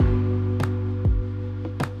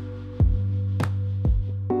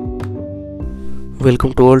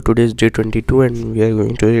Welcome to all today's Day-22 and we are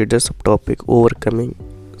going to read the subtopic Overcoming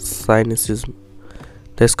Cynicism.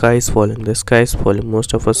 The sky is falling, the sky is falling.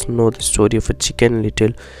 Most of us know the story of a chicken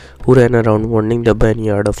little who ran around warning the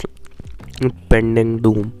barnyard of impending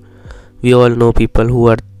doom. We all know people who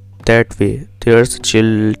are that way. There's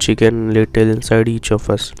a chicken little inside each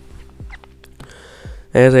of us.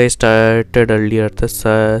 As I started earlier, the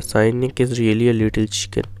cynic is really a little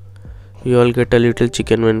chicken. We all get a little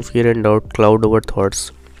chicken when fear and doubt cloud our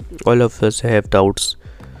thoughts. All of us have doubts.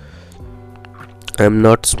 I am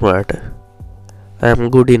not smart. I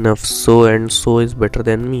am good enough, so and so is better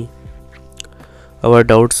than me. Our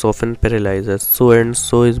doubts often paralyze us. So and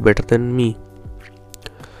so is better than me.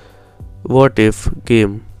 What if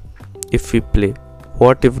game? If we play?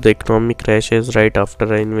 What if the economy crashes right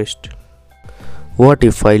after I invest? What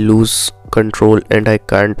if I lose control and I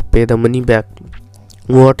can't pay the money back?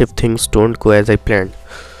 What if things don't go as I planned?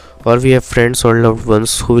 Or we have friends or loved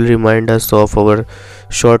ones who will remind us of our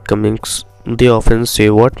shortcomings. They often say,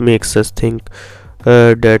 what makes us think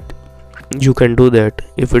that you can do that?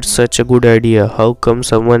 If it's such a good idea, how come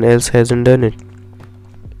someone else hasn't done it?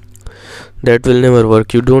 That will never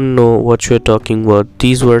work. You don't know what you're talking about.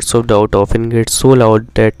 These words of doubt often get so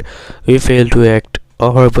loud that we fail to act.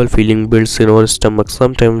 A horrible feeling builds in our stomach.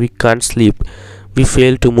 Sometimes we can't sleep. We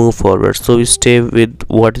fail to move forward, so we stay with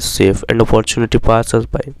what is safe and opportunity passes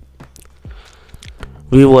by.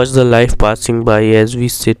 We watch the life passing by as we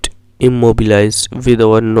sit immobilized with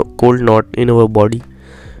our cold knot in our body.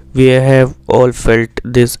 We have all felt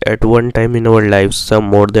this at one time in our lives, some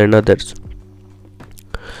more than others.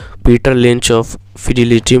 Peter Lynch of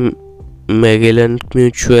Fidelity Magellan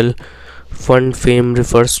Mutual Fund fame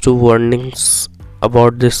refers to warnings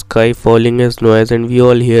about the sky falling as noise, and we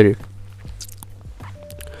all hear it.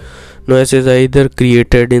 Noise is either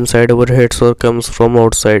created inside our heads or comes from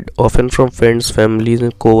outside, often from friends, families,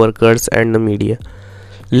 and co-workers and the media.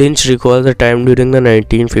 Lynch recalls a time during the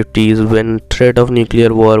 1950s when threat of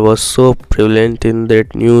nuclear war was so prevalent in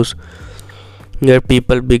that news that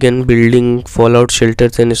people began building fallout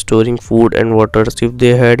shelters and storing food and water. If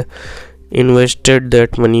they had invested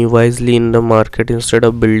that money wisely in the market instead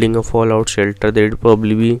of building a fallout shelter, they'd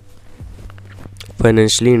probably be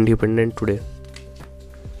financially independent today.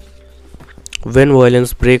 When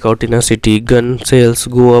violence breaks out in a city, gun sales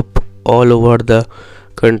go up all over the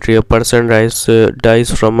country. A person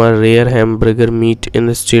dies from a rare hamburger meat in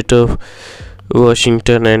the state of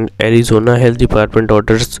Washington and Arizona. Health department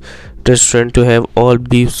orders restaurant to have all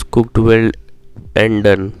beefs cooked well and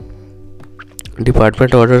done.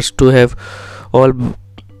 Department orders to have all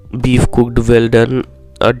beef cooked well done.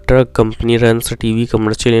 A drug company runs a TV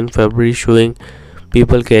commercial in February showing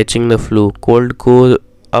people catching the flu. Cold go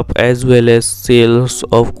up as well as sales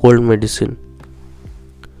of cold medicine.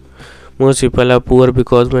 Most people are poor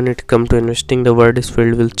because when it comes to investing, the world is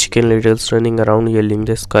filled with chicken littles running around yelling,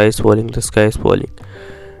 the sky is falling, the sky is falling.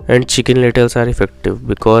 And chicken littles are effective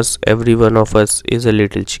because every one of us is a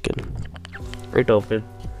little chicken. It often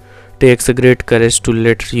takes a great courage to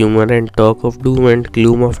let humor and talk of doom and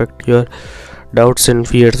gloom affect your doubts and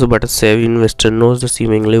fears, but a savvy investor knows the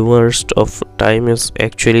seemingly worst of time is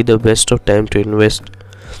actually the best of time to invest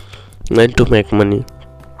and to make money.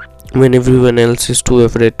 When everyone else is too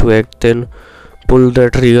afraid to act, then pull the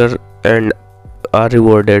trigger and are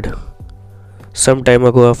rewarded. Some time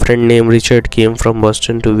ago, a friend named Richard came from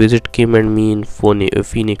Boston to visit Kim and me in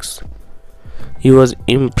Phoenix. He was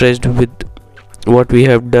impressed with what we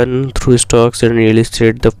have done through stocks and real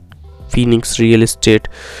estate. The Phoenix real estate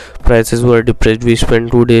prices were depressed. We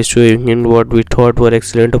spent 2 days showing him what we thought were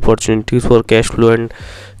excellent opportunities for cash flow and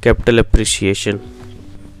capital appreciation.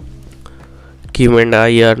 Kim and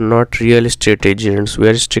I are not real estate agents, we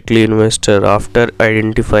are strictly investors. After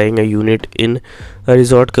identifying a unit in a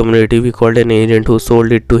resort community, we called an agent who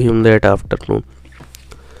sold it to him that afternoon.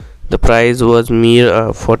 The price was mere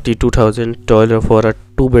 $42,000 for a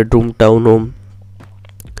 2-bedroom townhome.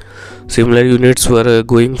 Similar units were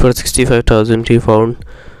going for $65,000. He found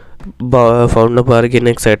a bargain.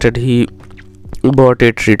 Excited, he bought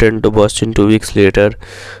it, returned to Boston 2 weeks later.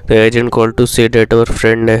 The agent called to say that our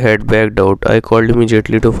friend had backed out. I called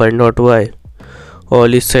immediately to find out why. All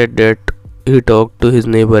he said that he talked to his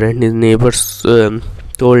neighbor and his neighbors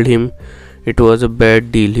told him it was a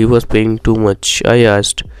bad deal. He was paying too much. I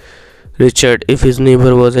asked Richard if his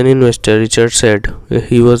neighbor was an investor. Richard said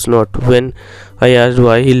he was not. When I asked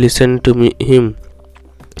why, he listened to him.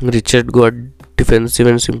 Richard got defensive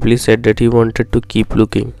and simply said that he wanted to keep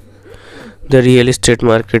looking. The real estate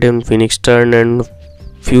market in Phoenix turned, and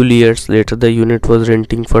few years later the unit was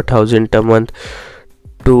renting for $1,000 a month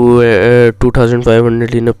to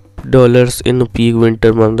 2,500 in a dollars in a peak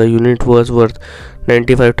winter month. The unit was worth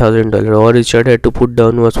 $95,000. All Richard had to put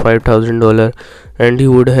down was $5,000, and he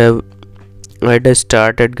would have had a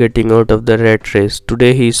start at getting out of the rat race.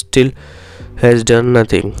 Today he still has done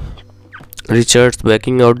nothing. Richard's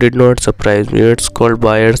backing out did not surprise me. It's called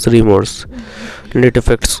buyer's remorse, and it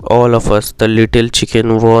affects all of us. The little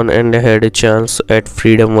chicken won and had a chance at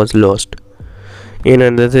freedom was lost. In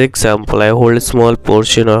another example, I hold a small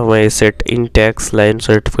portion of my asset in tax line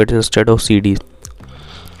certificates instead of CDs.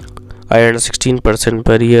 I earn 16%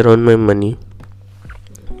 per year on my money,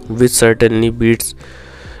 which certainly beats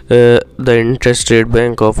the interest rate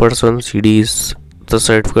bank offers on CDs. The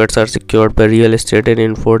certificates are secured by real estate and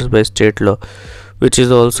enforced by state law, which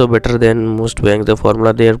is also better than most banks. The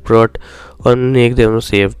formula they are brought on make them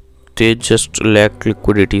safe. They just lack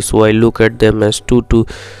liquidity, so I look at them as 2 to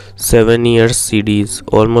 7 years CDs.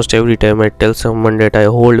 Almost every time I tell someone that I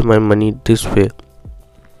hold my money this way,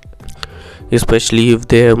 especially if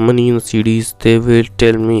they have money in CDs, they will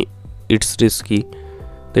tell me it's risky.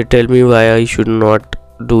 They tell me why I should not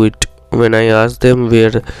do it. When I ask them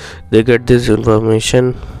where they get this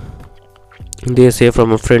information, they say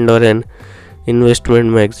from a friend or an investment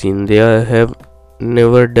magazine. They have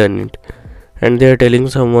never done it, and they are telling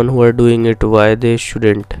someone who are doing it why they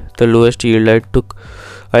shouldn't. The lowest yield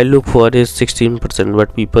I look for is 16%,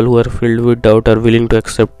 but people who are filled with doubt are willing to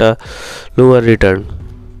accept a lower return.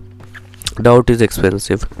 Doubt is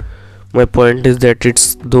expensive. My point is that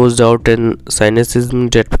it's those doubt and cynicism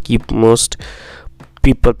that keep most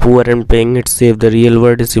people poor and playing it safe. The real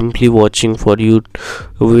world is simply watching for you,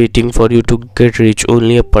 waiting for you to get rich.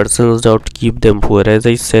 Only a person's doubt keep them poor. As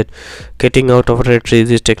I said, getting out of rat race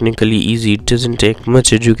is technically easy. It doesn't take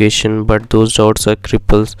much education, but those doubts are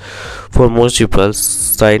cripples for most people.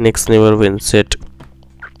 Cynics never win. Said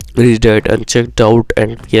Rich Dad. Unchecked doubt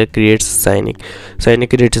and fear creates cynic. Cynic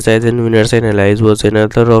criticizes and winners analyze was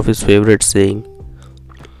another of his favorite saying.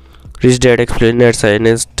 Rich Dad explained that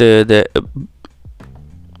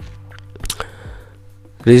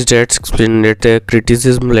Rich Dad explained that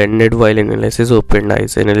criticism landed while analysis opened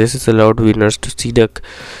eyes. Analysis allowed winners to see the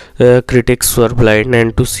critics were blind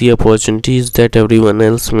and to see opportunities that everyone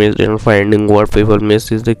else missed, and finding what people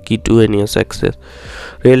miss is the key to any success.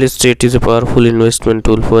 Real estate is a powerful investment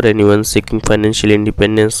tool for anyone seeking financial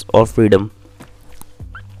independence or freedom.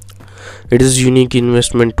 It is a unique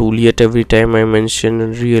investment tool, yet every time I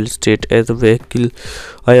mention real estate as a vehicle,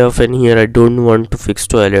 I often hear I don't want to fix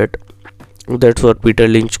toilet. That's what Peter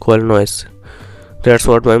Lynch called noise. That's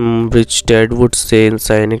what my rich dad would say in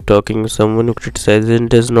cynic talking. Someone who criticizes and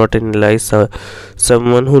does not analyze.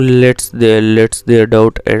 Someone who lets their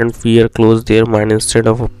doubt and fear close their mind instead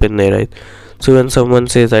of open their eyes. So when someone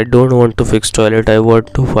says I don't want to fix toilet, I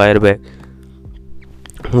want to fire back.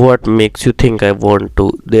 What makes you think I want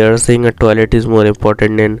to? They are saying a toilet is more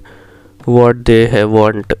important than what they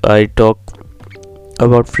want. I talk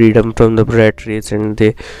about freedom from the rat race, and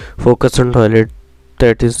they focus on toilet.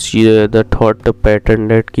 That is the thought pattern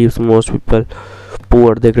that keeps most people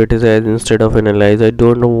poor. They criticize instead of analyze. I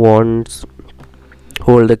don't want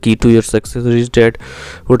hold the key to your success. Rich Dad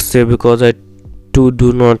would say, because I too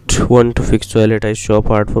do not want to fix toilet. I shop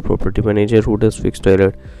hard for property manager who does fix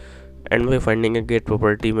toilet, and by finding a great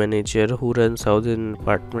property manager who runs house and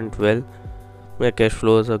apartment well, my cash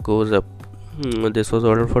flows goes up. This was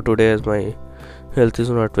all for today, as my health is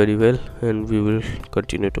not very well, and we will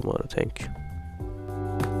continue tomorrow. Thank you.